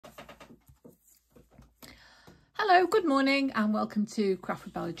Hello, good morning and welcome to Craft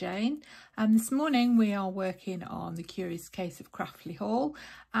with Bella Jane. This morning we are working on the Curious Case of Crafty Haul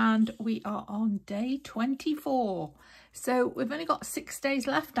and we are on day 24. So we've only got 6 days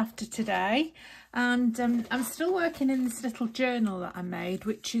left after today, and I'm still working in this little journal that I made,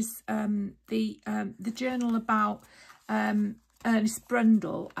 which is the journal about Ernest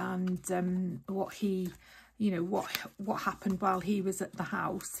Brundle and what he, you know, what happened while he was at the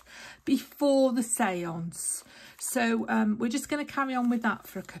house before the seance. So we're just going to carry on with that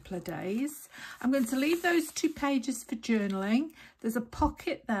for a couple of days. I'm going to leave those 2 pages for journaling. There's a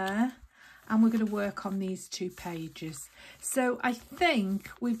pocket there, and we're going to work on these 2 pages. So I think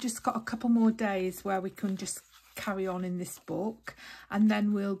we've just got a couple more days where we can just carry on in this book, and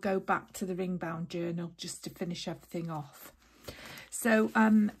then we'll go back to the ring bound journal just to finish everything off. So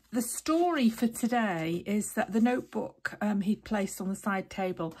the story for today is that the notebook he'd placed on the side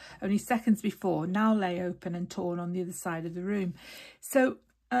table only seconds before now lay open and torn on the other side of the room. So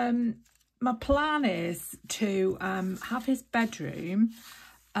my plan is to have his bedroom.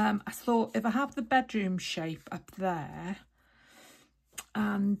 I thought if I have the bedroom shape up there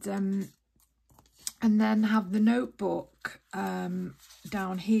and then have the notebook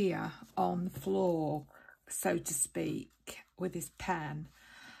down here on the floor, so to speak, with his pen,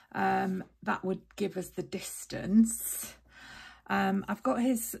 that would give us the distance. I've got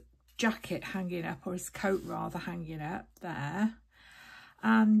his jacket hanging up, or his coat rather, hanging up there,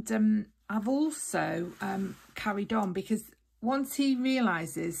 and I've also carried on because once he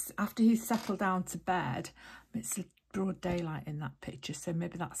realizes, after he's settled down to bed, it's broad daylight in that picture, so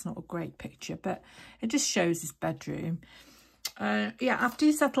maybe that's not a great picture, but it just shows his bedroom. Yeah, after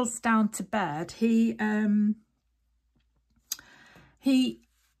he settles down to bed,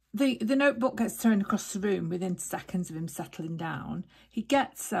 the notebook gets thrown across the room within seconds of him settling down. He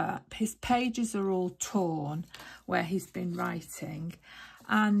gets up, his pages are all torn where he's been writing,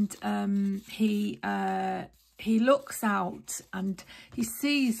 and he looks out and he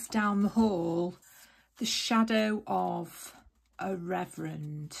sees down the hall the shadow of a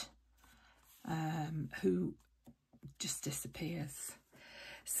reverend who just disappears.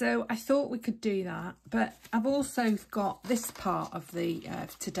 So I thought we could do that, but I've also got this part of the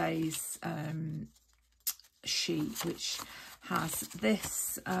today's sheet, which has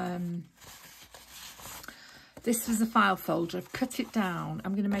this. This was a file folder. I've cut it down.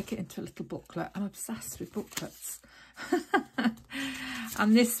 I'm going to make it into a little booklet. I'm obsessed with booklets.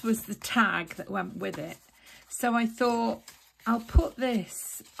 And this was the tag that went with it. So I thought I'll put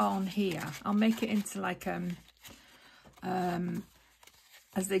this on here. I'll make it into like a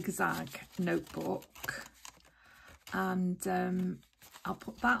zigzag notebook, and I'll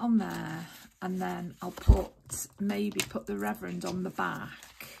put that on there, and then I'll maybe put the Reverend on the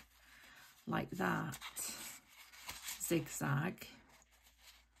back like that, zigzag,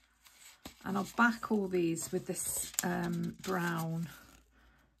 and I'll back all these with this brown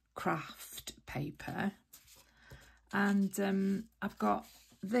craft paper, and I've got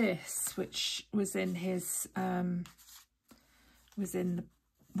this, which was in his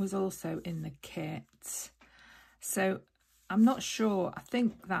was also in the kit. So I'm not sure. I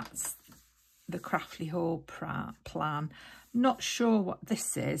think that's the Crafty Haul plan. Not sure what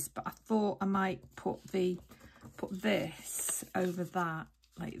this is, but I thought I might put this over that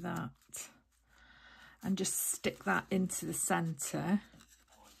like that, and just stick that into the centre,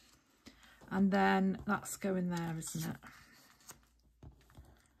 and then that's going there, isn't it?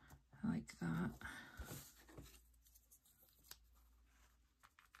 Like that.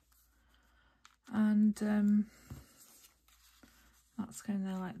 And that's going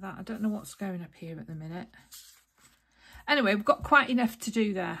there like that. I don't know what's going up here at the minute. Anyway, we've got quite enough to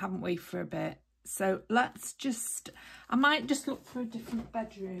do there, haven't we, for a bit? So let's just, I might just look for a different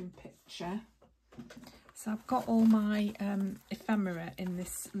bedroom picture. So I've got all my ephemera in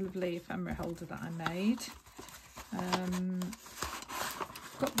this lovely ephemera holder that I made. I've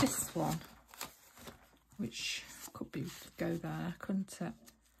got this one, which could go there, couldn't it?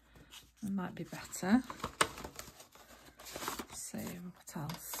 It might be better. Let's see what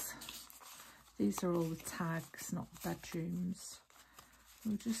else. These are all the tags, not bedrooms.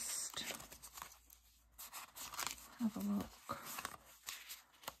 We'll just have a look.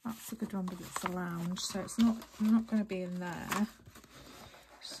 That's a good one, but it's a lounge, so it's not going to be in there.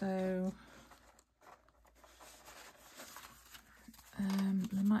 So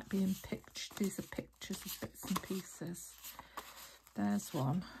they might be in pictures. These are pictures of bits and pieces. There's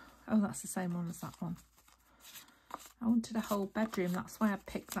one. Oh, that's the same one as that one. I wanted a whole bedroom. That's why I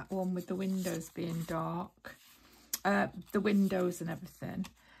picked that one with the windows being dark. The windows and everything.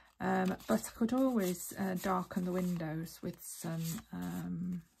 but I could always darken the windows with some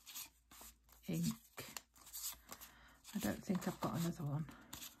ink. I don't think I've got another one.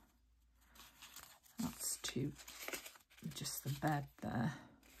 That's too, just the bed there.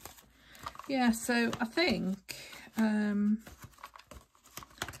 Yeah, so I think I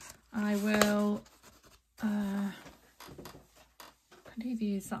will, I could either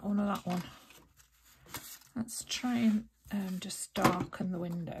use that one or that one. Let's try and just darken the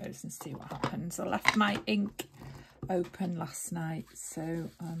windows and see what happens. I left my ink open last night, so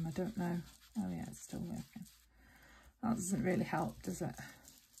I don't know. Oh yeah, it's still working. That doesn't really help, does it?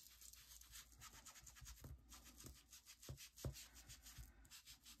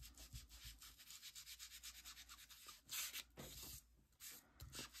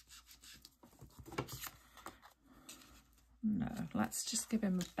 No, let's just give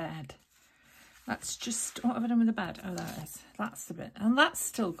him a bed. Let's just, what have I done with the bed? Oh, there it is. That's the bit. And that's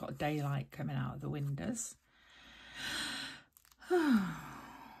still got daylight coming out of the windows.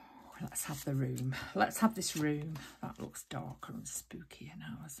 Let's have the room. Let's have this room. That looks darker and spookier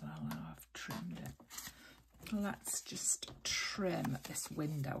now as well. Now I've trimmed it. Let's just trim this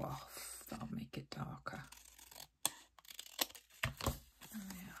window off. That'll make it darker. There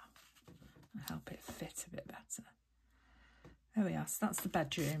we are. And help it fit a bit better. There we are. So that's the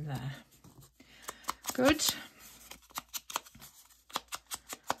bedroom there. Good.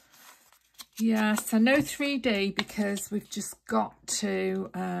 Yeah, so no 3D because we've just got to,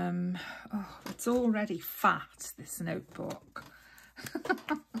 oh, it's already fat, this notebook.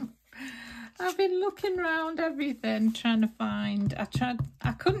 I've been looking around everything, trying to find,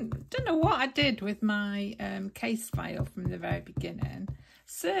 don't know what I did with my case file from the very beginning.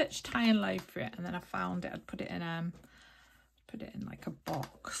 Searched high and low for it, and then I found it. I'd put it in like a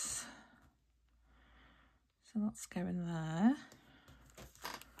box. So that's going there.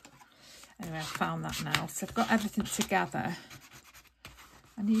 Anyway, I found that now. So I've got everything together.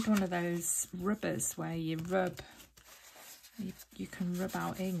 I need one of those rubbers where you rub, you can rub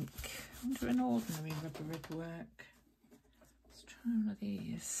out ink. I wonder if an ordinary rubber would work. Let's try one of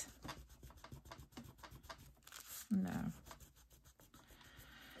these. No,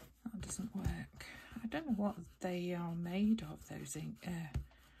 that doesn't work. I don't know what they are made of, those ink,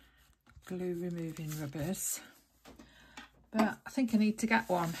 glue removing rubbers. But I think I need to get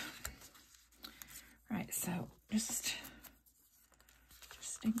one. Right, so just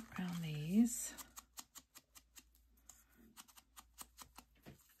ink around these.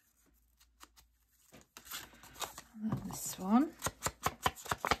 And then this one.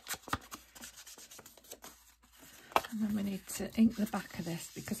 And then we need to ink the back of this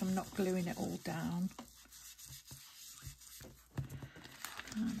because I'm not gluing it all down.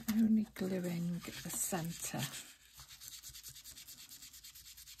 I'm only gluing the centre.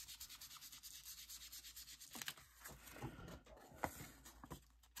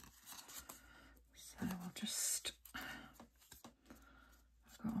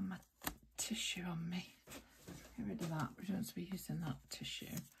 I've got all my tissue on me. Get rid of that. We don't want to be using that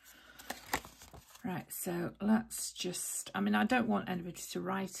tissue. Right, so let's just, I mean, I don't want anybody to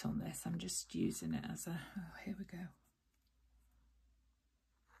write on this. I'm just using it as a, oh, here we go.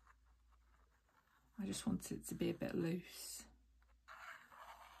 I just want it to be a bit loose.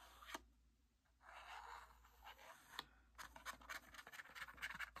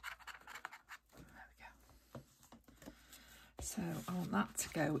 So I want that to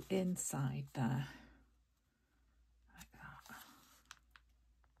go inside there, like that.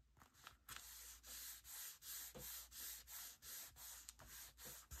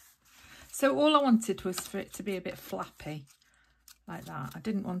 So all I wanted was for it to be a bit flappy, like that. I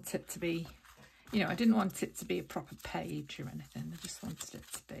didn't want it to be, you know, I didn't want it to be a proper page or anything. I just wanted it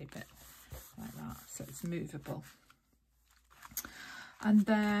to be a bit like that, so it's movable. And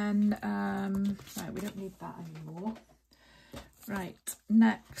then, right, we don't need that anymore. Right,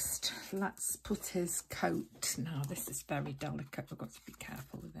 next, let's put his coat. Now, this is very delicate. I've got to be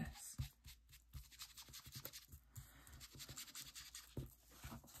careful with this.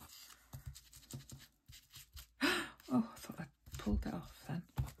 Oh, I thought I pulled it off then.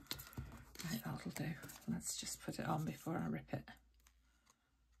 Right, that'll do. Let's just put it on before I rip it.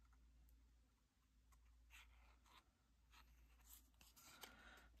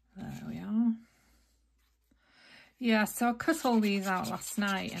 There we are. Yeah, so I cut all these out last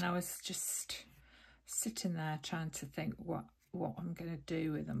night and I was just sitting there trying to think what I'm going to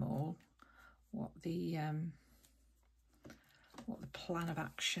do with them all, what the plan of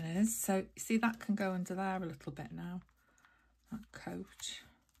action is. So you see that can go under there a little bit now, that coat.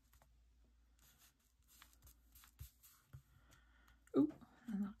 Ooh,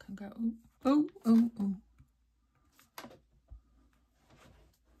 and that can go. Oh, oh, oh.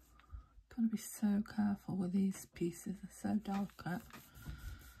 Gotta be so careful with these pieces, they're so delicate.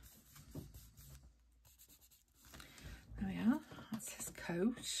 There we are, that's his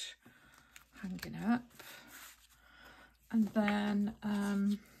coat hanging up. And then,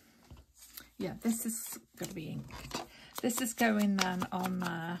 yeah, this is going to be inked. This is going then on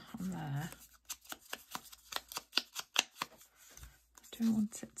there, Do I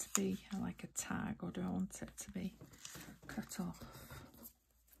want it to be like a tag, or do I want it to be cut off?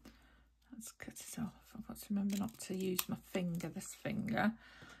 Let's cut it off. I've got to remember not to use my finger, this finger.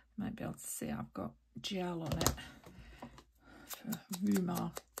 You might be able to see I've got gel on it for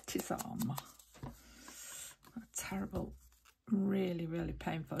rheumatism. A terrible, really, really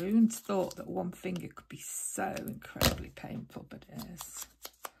painful. I wouldn't have thought that one finger could be so incredibly painful, but it is.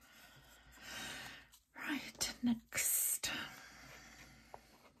 Right, next.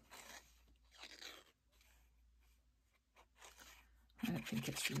 I don't think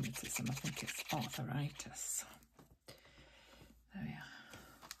it's rheumatism, I think it's arthritis. There we are.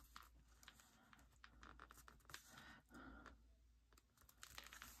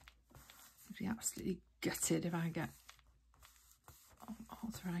 I'd be absolutely gutted if I get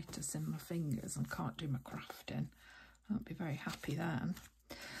arthritis in my fingers and can't do my crafting. I won't be very happy then.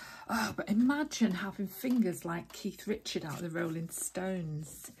 Oh, but imagine having fingers like Keith Richards out of the Rolling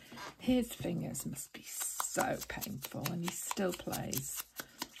Stones. His fingers must be so painful, and he still plays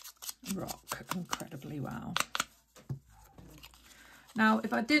rock incredibly well. Now,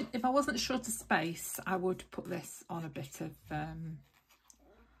 if I wasn't short of space, I would put this on a bit of, I'd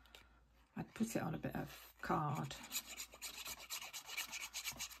put it on a bit of card.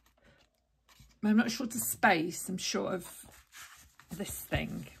 I'm not short of space, I'm short of this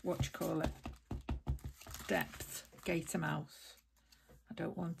thing, what do you call it? Depth, gator mouth. I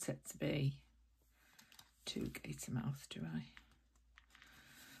don't want it to be too gator mouth, do I?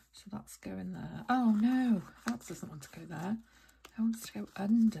 So that's going there. Oh no, that doesn't want to go there. I want it to go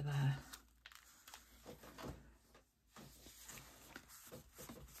under there.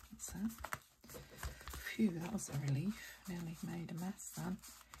 That's it. Phew, that was a relief. Nearly made a mess then.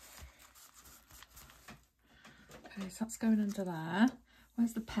 Okay, so that's going under there.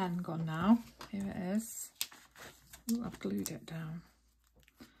 Where's the pen gone now? Here it is. Ooh, I've glued it down.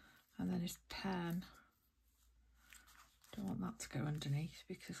 And then his pen. Don't want that to go underneath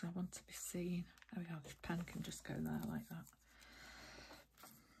because I want to be seen. There we go, this pen can just go there like that.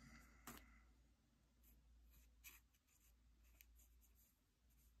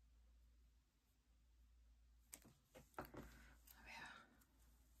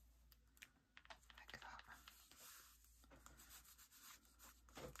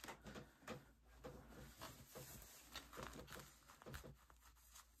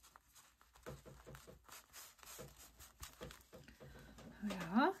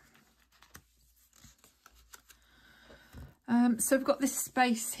 So we've got this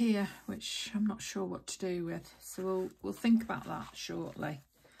space here, which I'm not sure what to do with. So we'll think about that shortly.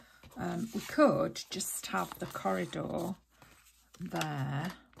 We could just have the corridor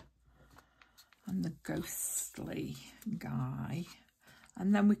there and the ghostly guy,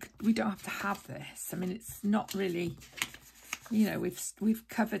 and then we don't have to have this. I mean, it's not really, you know, we've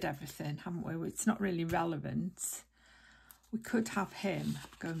covered everything, haven't we? It's not really relevant. We could have him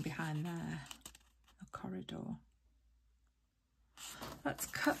going behind there, a corridor. Let's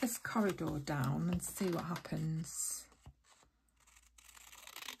cut this corridor down and see what happens.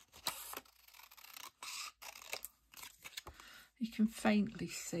 You can faintly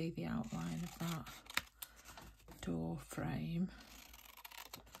see the outline of that door frame.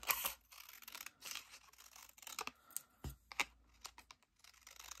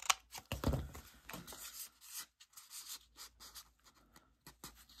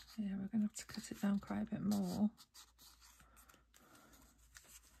 Yeah, we're going to have to cut it down quite a bit more.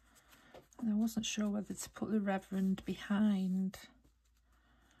 And I wasn't sure whether to put the Reverend behind.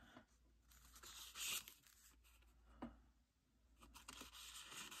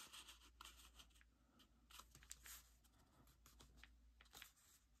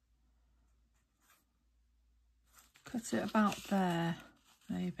 Cut it about there,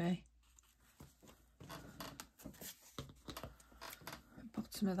 maybe.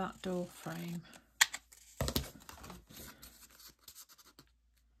 Bottom of that door frame.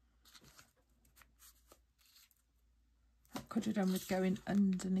 Could have done with going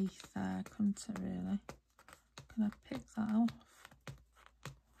underneath there, couldn't it, really? Can I pick that off?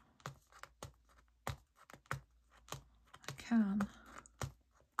 I can.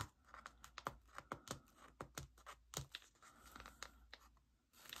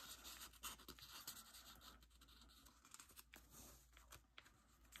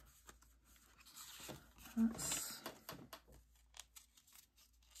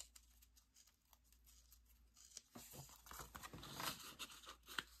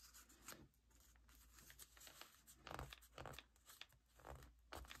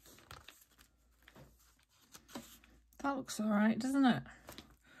 That looks all right, doesn't it?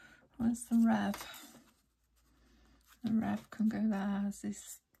 Where's the rev? The rev can go there as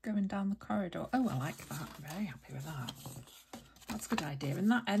he's going down the corridor. Oh, I like that. I'm very happy with that. That's a good idea. And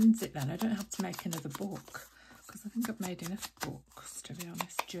that ends it then. I don't have to make another book, because I think I've made enough books, to be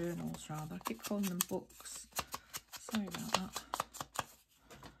honest. Journals, rather. I keep calling them books. Sorry about that.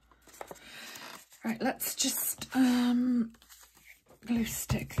 Right, let's just glue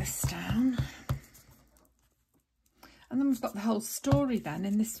stick this down. And then we've got the whole story then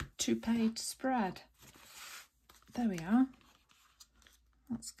in this 2-page spread. There we are.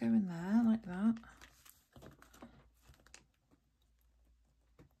 Let's go in there like that.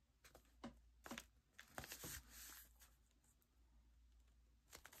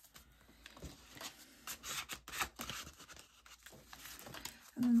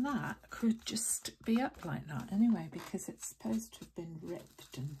 And then that could just be up like that anyway, because it's supposed to have been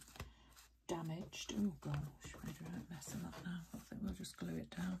ripped and damaged. Oh gosh, maybe I won't mess them up now. I think we'll just glue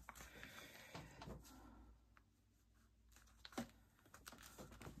it down.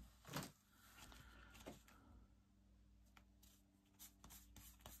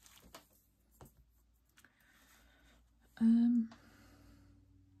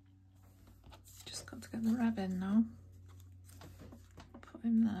 Just got to get the rab in now. Put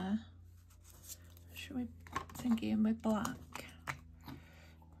him there. Should we tinky him with black?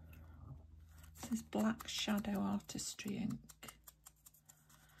 This is black shadow artistry ink.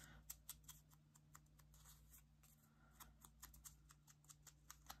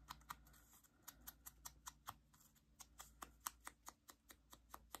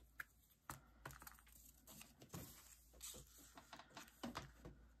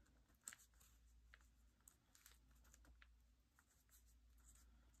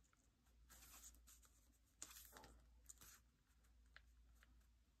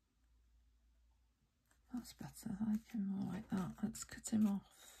 That's better. I like him more like that. Let's cut him off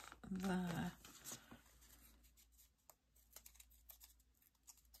there.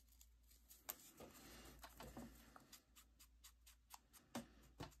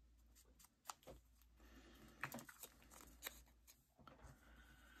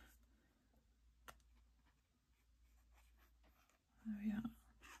 There we are.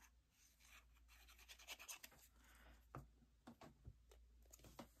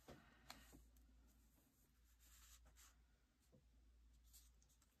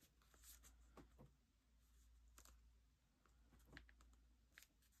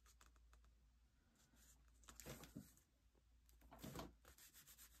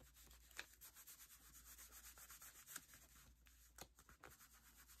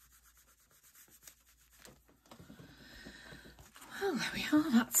 Well, there we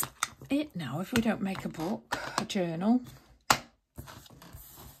are. That's it now. If we don't make a book, a journal.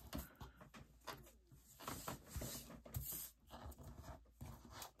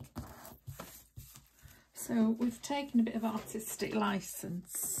 So we've taken a bit of artistic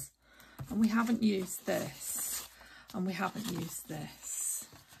license, and we haven't used this, and we haven't used this.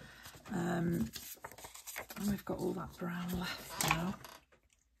 And we've got all that brown left now.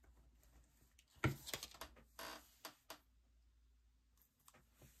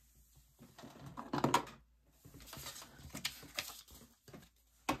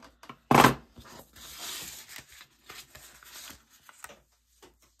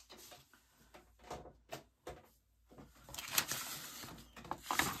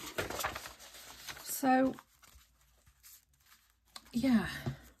 So, yeah,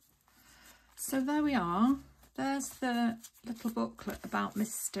 so there we are. There's the little booklet about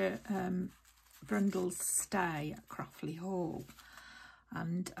Mr. Brundle's stay at Crafty Hall,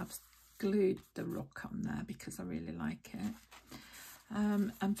 and I've glued the rook on there because I really like it,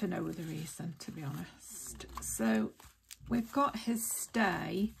 and for no other reason, to be honest. So we've got his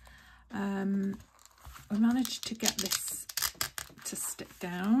stay. We managed to get this to stick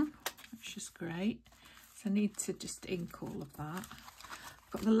down, which is great. So I need to just ink all of that.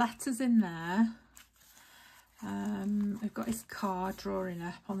 I've got the letters in there. We've got his car drawing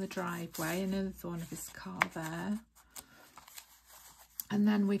up on the driveway, another one of his car there. And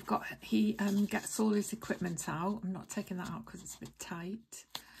then we've got, he gets all his equipment out. I'm not taking that out because it's a bit tight.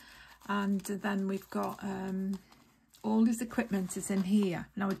 And then we've got all his equipment is in here.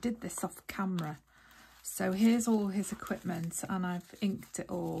 Now I did this off camera. So here's all his equipment, and I've inked it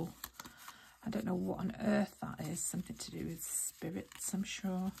all. I don't know what on earth that is. Something to do with spirits, I'm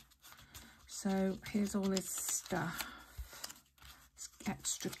sure. So here's all his stuff, his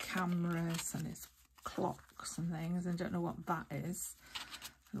extra cameras and his clocks and things. I don't know what that is.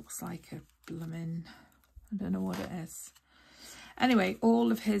 It looks like a blooming, I don't know what it is. Anyway, all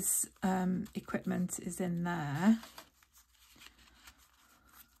of his equipment is in there.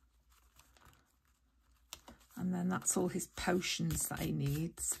 And then that's all his potions that he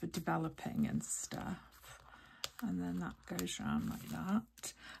needs for developing and stuff. And then that goes around like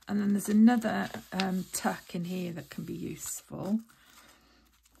that. And then there's another tuck in here that can be useful.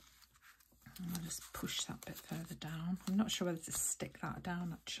 I'll just push that bit further down. I'm not sure whether to stick that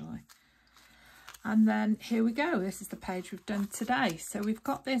down actually. And then here we go. This is the page we've done today. So we've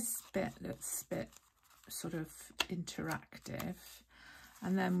got this bit that's a bit sort of interactive.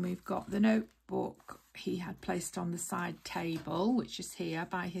 And then we've got the notebook he had placed on the side table, which is here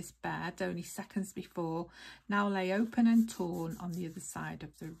by his bed only seconds before, now lay open and torn on the other side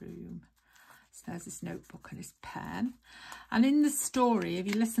of the room. So there's his notebook and his pen. And in the story, if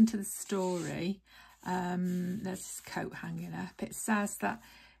you listen to the story, there's his coat hanging up. It says that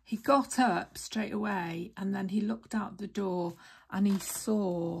he got up straight away and then he looked out the door and he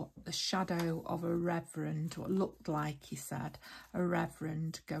saw the shadow of a reverend, what looked like, he said, a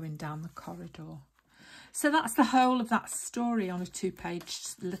reverend going down the corridor. So that's the whole of that story on a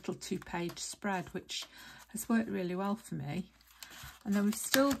little two-page spread, which has worked really well for me. And then we're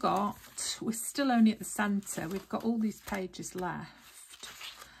still only at the centre. We've got all these pages left,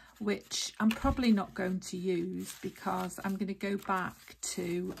 which I'm probably not going to use because I'm going to go back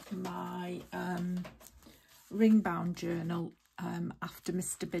to my ring-bound journal after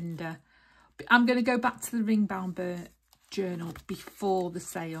Mr. Binder. I'm going to go back to the ring-bound journal before the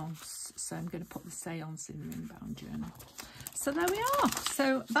seance. So I'm going to put the seance in the ring-bound journal. So there we are.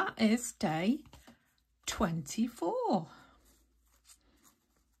 So that is day 24.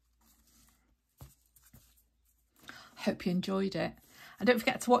 Hope you enjoyed it. And don't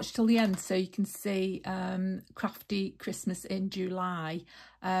forget to watch till the end so you can see Crafty Christmas in July,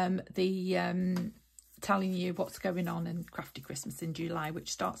 telling you what's going on in Crafty Christmas in July,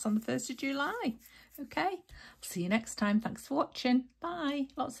 which starts on the 1st of July. Okay, see you next time. Thanks for watching. Bye.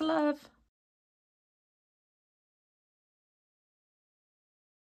 Lots of love.